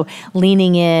 And so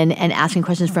leaning in and asking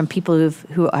questions from people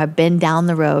who have been down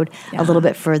the road a little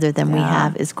bit further than we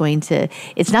have is going to,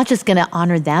 it's not just going to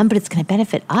honor them, but it's going to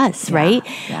benefit us, right?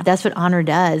 Yeah. That's what honor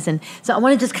does. And so I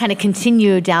want to just kind of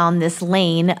continue down this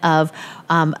lane of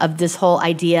this whole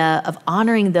idea of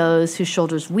honoring those whose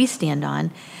shoulders we stand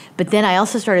on. But then I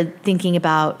also started thinking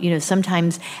about, you know,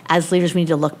 sometimes as leaders we need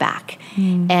to look back,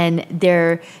 and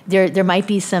there might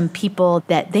be some people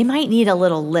that they might need a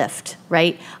little lift,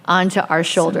 right, onto our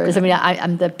shoulders. I mean,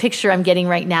 I'm the picture I'm getting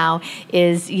right now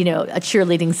is, you know, a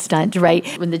cheerleading stunt, right?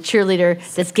 When the cheerleader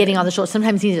that's getting on the shoulder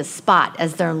sometimes needs a spot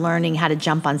as they're learning how to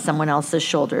jump on someone else's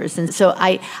shoulders. And so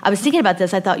I was thinking about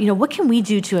this. I thought, you know, what can we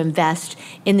do to invest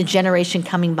in the generation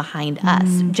coming behind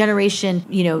us, generation,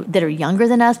 you know, that are younger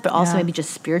than us, but also maybe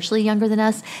just spiritually younger than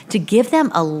us, to give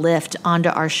them a lift onto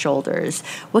our shoulders?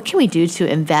 What can we do to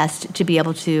invest to be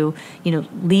able to, you know,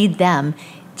 lead them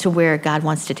to where God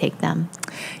wants to take them?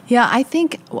 Yeah, I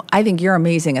think you're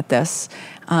amazing at this.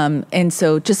 And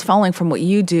so just following from what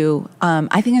you do,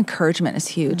 I think encouragement is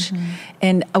huge.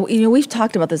 And, we've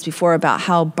talked about this before about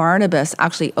how Barnabas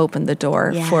actually opened the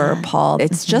door for Paul.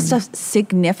 It's just a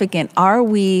significant,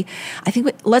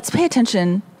 let's pay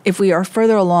attention if we are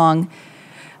further along.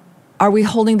 Are we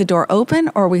holding the door open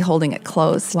or are we holding it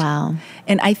closed? Wow.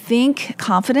 And I think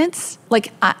confidence,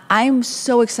 I'm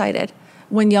so excited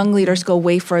when young leaders go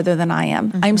way further than I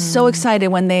am. I'm so excited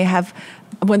when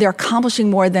they're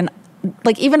accomplishing more than,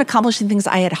 even accomplishing things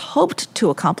I had hoped to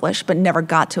accomplish but never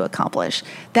got to accomplish.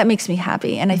 That makes me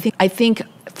happy. And I think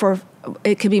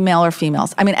it could be male or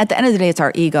females. I mean, at the end of the day, it's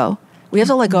our ego. We have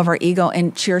to let go of our ego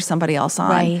and cheer somebody else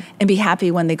on and be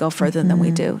happy when they go further than we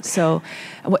do. So,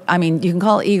 I mean, you can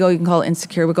call it ego, you can call it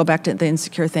insecure. We'll go back to the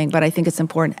insecure thing, but I think it's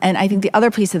important. And I think the other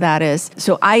piece of that is,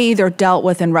 so I either dealt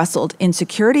with and wrestled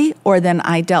insecurity, or then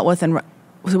I dealt with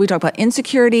so we talk about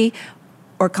insecurity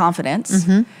or confidence.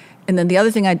 And then the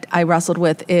other thing I wrestled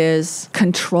with is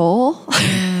control.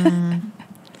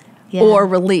 Or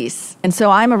release. And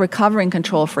so I'm a recovering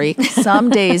control freak. Some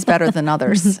days better than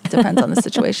others. Depends on the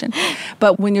situation.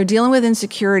 But when you're dealing with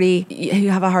insecurity, you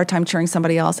have a hard time cheering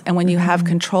somebody else. And when you have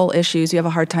control issues, you have a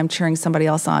hard time cheering somebody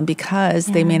else on because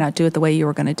they may not do it the way you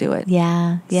were going to do it.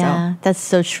 Yeah. That's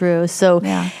so true. So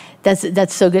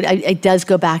that's so good. It does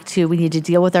go back to, we need to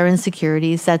deal with our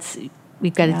insecurities.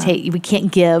 We've got to we can't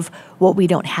give what we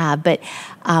don't have. But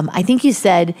I think you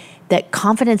said that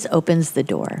confidence opens the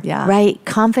door, right?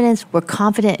 Confidence, we're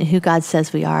confident in who God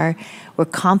says we are. We're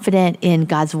confident in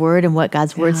God's word and what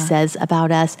God's word says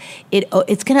about us.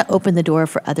 It's going to open the door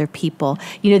for other people.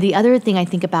 The other thing I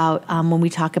think about when we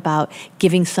talk about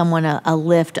giving someone a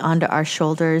lift onto our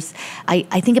shoulders,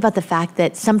 I think about the fact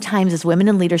that sometimes as women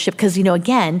in leadership, because,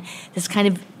 again, this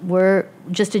we're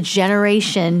just a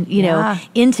generation,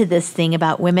 into this thing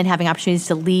about women having opportunities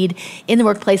to lead in the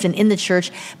workplace and in the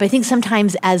church. But I think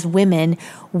sometimes as women,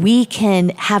 we can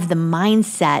have the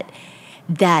mindset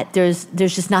that there's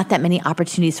just not that many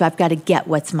opportunities, so I've got to get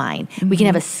what's mine. We can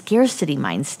have a scarcity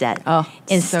mindset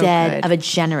instead of a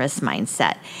generous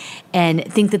mindset, and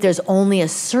think that there's only a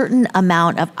certain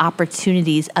amount of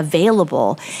opportunities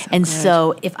available.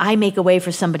 So if I make a way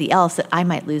for somebody else, that I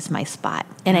might lose my spot.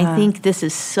 And I think this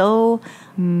is so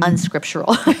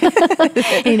unscriptural,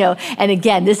 and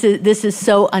again, this is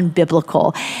so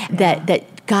unbiblical that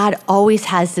God always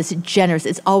has this generous,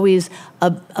 it's always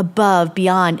above,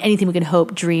 beyond anything we can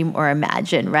hope, dream, or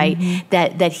imagine, right?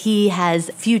 That he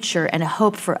has future and a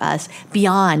hope for us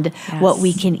beyond what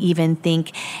we can even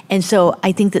think. And so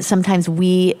I think that sometimes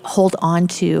we hold on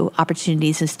to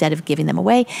opportunities instead of giving them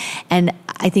away. And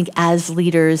I think as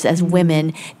leaders, as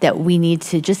women, that we need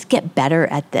to just get better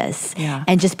at this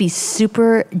and just be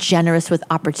super generous with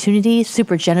opportunities,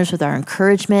 super generous with our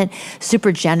encouragement,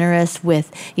 super generous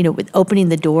with opening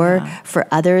the door for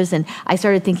others. And I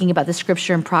started thinking about the scripture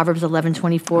in Proverbs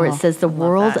 11:24. It says, the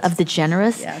world of the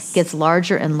generous gets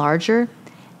larger and larger,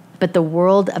 but the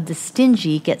world of the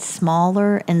stingy gets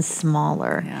smaller and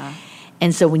smaller.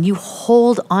 And so when you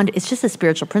hold on, it's just a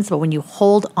spiritual principle. When you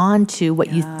hold on to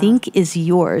what you think is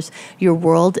yours, your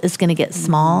world is going to get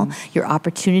small. Your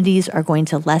opportunities are going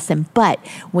to lessen. But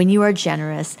when you are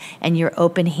generous and you're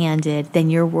open-handed,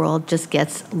 then your world just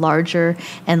gets larger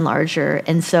and larger.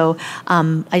 And so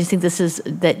I just think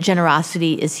that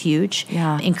generosity is huge.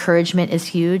 Encouragement is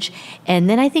huge. And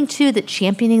then I think, too, that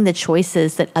championing the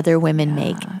choices that other women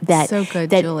make. So good,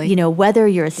 Julie. Whether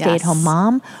you're a stay-at-home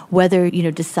mom, whether,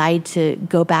 decide to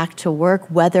go back to work,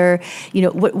 whether,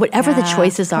 whatever the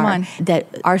choices are that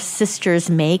our sisters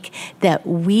make, that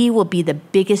we will be the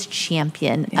biggest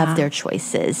champion of their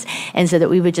choices. And so that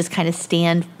we would just kind of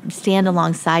stand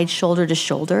alongside, shoulder to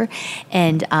shoulder,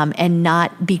 and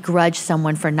not begrudge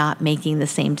someone for not making the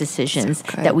same decisions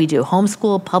that we do.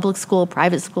 Homeschool, public school,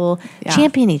 private school,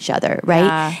 champion each other,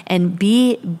 right? And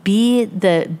be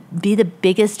the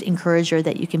biggest encourager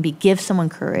that you can be. Give someone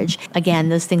courage. Again,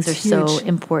 those things are so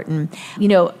important.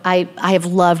 I have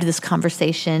loved this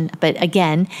conversation, but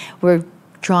again, we're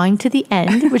drawing to the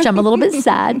end, which I'm a little bit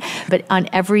sad, but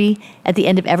at the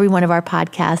end of every one of our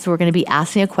podcasts, we're going to be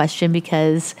asking a question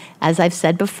because, as I've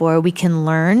said before, we can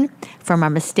learn from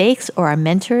our mistakes or our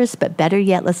mentors, but better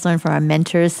yet, let's learn from our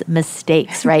mentors'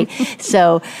 mistakes, right?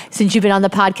 So since you've been on the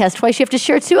podcast twice, you have to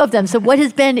share two of them. So what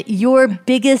has been your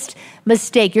biggest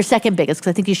mistake, your second biggest, because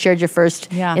I think you shared your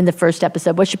first in the first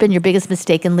episode. What's been your biggest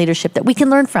mistake in leadership that we can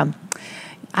learn from?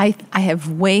 I have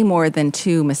way more than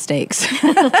two mistakes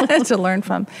to learn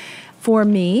from. For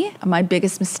me, my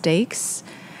biggest mistakes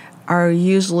are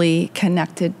usually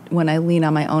connected when I lean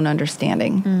on my own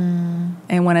understanding.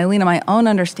 And when I lean on my own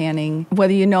understanding,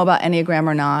 whether you know about Enneagram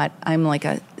or not, I'm like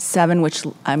a 7, which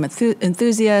I'm an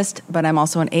enthusiast, but I'm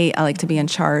also an 8. I like to be in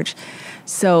charge.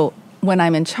 So when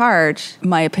I'm in charge,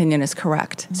 my opinion is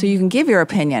correct. So you can give your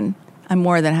opinion. I'm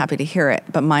more than happy to hear it,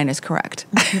 but mine is correct.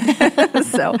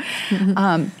 So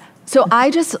I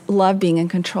just love being in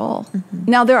control.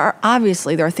 Now, there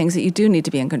are things that you do need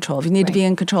to be in control of. You need to be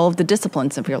in control of the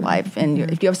disciplines of your life. And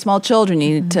if you have small children,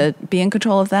 you need to be in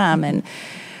control of them.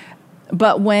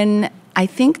 But when I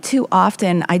think too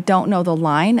often, I don't know the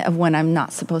line of when I'm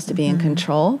not supposed to be in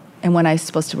control and when I'm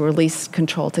supposed to release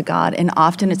control to God. And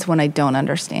often it's when I don't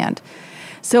understand.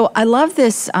 So I love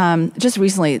this, just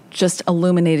recently, just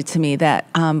illuminated to me that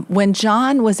when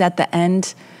John was at the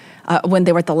end, when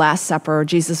they were at the Last Supper,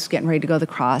 Jesus was getting ready to go to the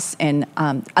cross. And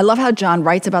I love how John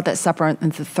writes about that supper in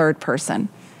the third person.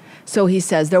 So he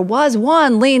says, there was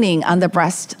one leaning on the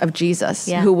breast of Jesus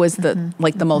who was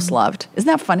the most loved. Isn't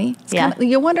that funny?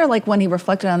 You wonder, like, when he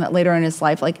reflected on that later in his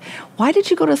life, like, why did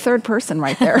you go to third person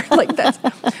right there? Like,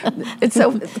 it's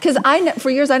so, because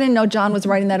for years I didn't know John was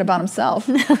writing that about himself.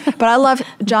 But I love,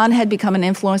 John had become an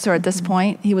influencer at this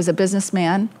point. He was a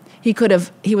businessman. He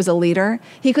was a leader.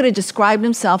 He could have described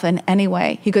himself in any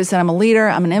way. He could have said, I'm a leader,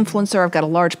 I'm an influencer, I've got a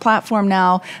large platform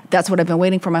now. That's what I've been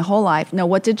waiting for my whole life. No,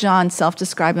 what did John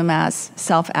self-describe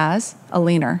himself as? A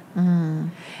leaner.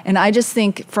 And I just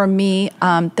think for me,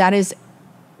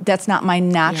 that's not my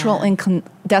natural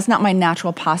that's not my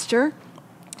natural posture.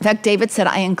 In fact, David said,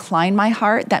 I incline my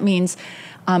heart. That means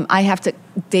I have to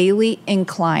daily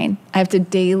incline. I have to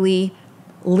daily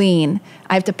lean.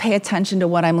 I have to pay attention to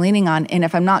what I'm leaning on. And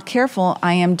if I'm not careful,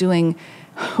 I am doing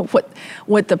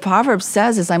what the Proverbs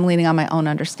says is I'm leaning on my own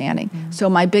understanding. So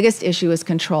my biggest issue is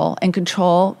control. And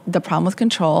the problem with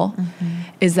control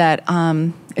is that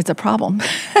it's a problem.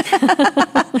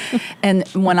 And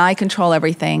when I control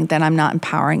everything, then I'm not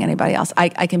empowering anybody else.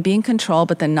 I can be in control,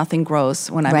 but then nothing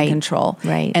grows when I'm in control.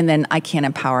 Right. And then I can't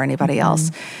empower anybody else.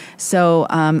 So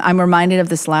I'm reminded of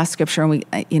this last scripture,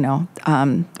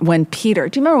 and when Peter,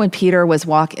 do you remember when Peter was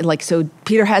walking, so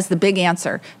Peter has the big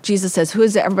answer. Jesus says, who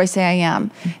does everybody say I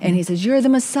am? And he says, you're the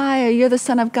Messiah, you're the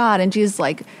Son of God. And Jesus is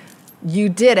like, you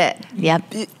did it. Yep.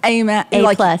 Amen.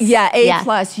 A plus. Yeah, A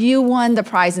plus. You won the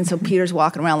prize. And so Peter's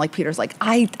walking around like Peter's like,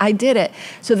 I did it.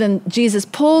 So then Jesus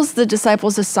pulls the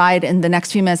disciples aside in the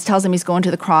next few minutes, tells them he's going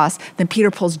to the cross. Then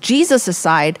Peter pulls Jesus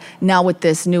aside now with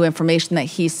this new information that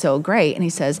he's so great. And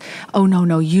he says, oh,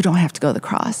 no, you don't have to go to the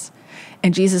cross.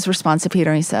 And Jesus responds to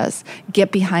Peter and he says,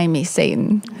 get behind me,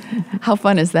 Satan. How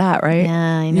fun is that, right?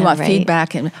 Yeah, I know, you want right?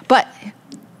 feedback. But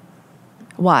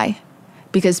why?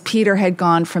 Because Peter had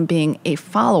gone from being a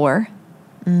follower,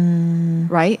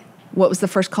 right? What was the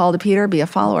first call to Peter? Be a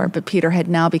follower. But Peter had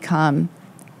now become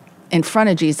in front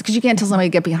of Jesus. Because you can't tell somebody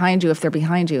to get behind you if they're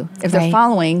behind you. If they're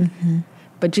following,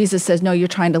 but Jesus says, no, you're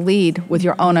trying to lead with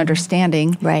your own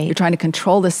understanding. Right. You're trying to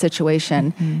control this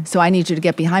situation. So I need you to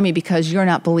get behind me because you're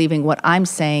not believing what I'm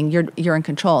saying. You're in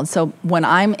control. And so when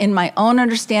I'm in my own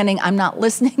understanding, I'm not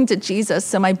listening to Jesus.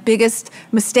 So my biggest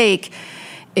mistake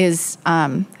is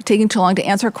taking too long to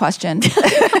answer a question.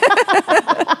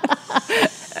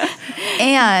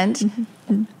 And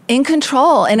in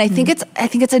control. And I think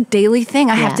it's a daily thing.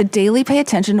 I have to daily pay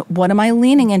attention. What am I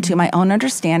leaning into? My own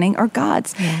understanding or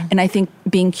God's? Yeah. And I think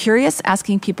being curious,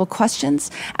 asking people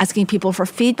questions, asking people for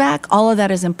feedback, all of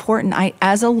that is important.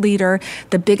 As a leader,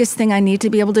 the biggest thing I need to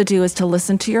be able to do is to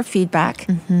listen to your feedback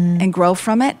and grow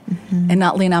from it and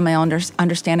not lean on my own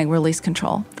understanding, release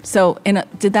control. So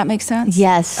did that make sense?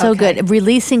 Yes, so good.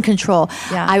 Releasing control.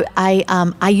 Yeah.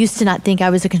 I used to not think I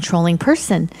was a controlling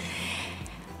person.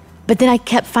 But then I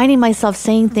kept finding myself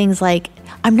saying things like,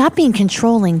 I'm not being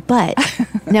controlling, but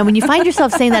now when you find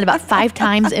yourself saying that about 5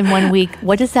 times in 1 week,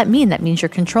 what does that mean? That means you're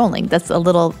controlling. That's a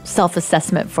little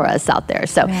self-assessment for us out there.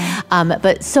 So,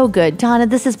 but so good. Donna,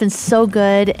 this has been so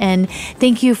good. And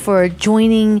thank you for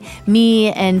joining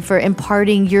me and for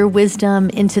imparting your wisdom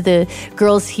into the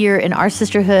girls here in our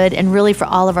sisterhood and really for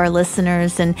all of our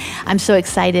listeners. And I'm so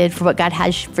excited for what God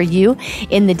has for you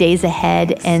in the days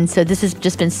ahead. And so this has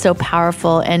just been so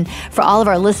powerful. And for all of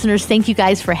our listeners, thank you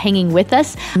guys for hanging with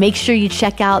us. Make sure you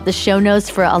check out the show notes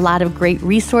for a lot of great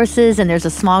resources, and there's a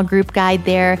small group guide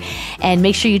there. And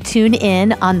make sure you tune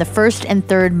in on the first and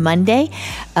third Monday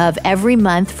of every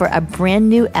month for a brand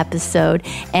new episode.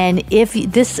 And if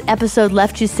this episode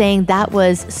left you saying that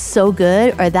was so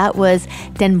good or that was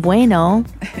den bueno,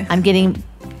 I'm getting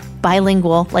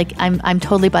bilingual. Like I'm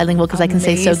totally bilingual because I can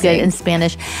say so good in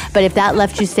Spanish. But if that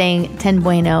left you saying ten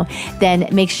bueno, then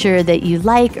make sure that you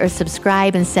like or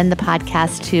subscribe and send the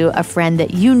podcast to a friend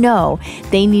that you know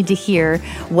they need to hear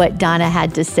what Donna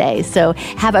had to say. So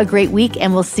have a great week,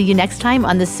 and we'll see you next time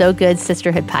on the So Good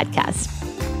Sisterhood podcast.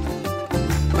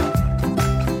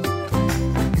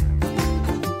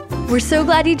 We're so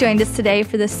glad you joined us today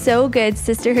for the So Good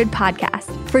Sisterhood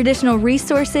podcast. For additional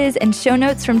resources and show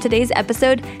notes from today's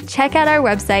episode, check out our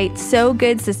website,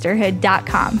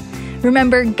 sogoodsisterhood.com.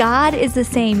 Remember, God is the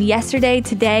same yesterday,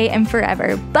 today, and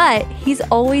forever, but He's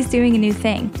always doing a new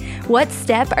thing. What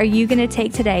step are you going to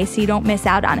take today so you don't miss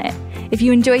out on it? If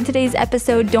you enjoyed today's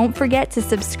episode, don't forget to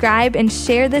subscribe and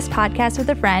share this podcast with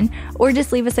a friend, or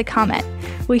just leave us a comment.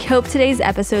 We hope today's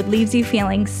episode leaves you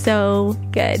feeling so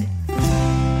good.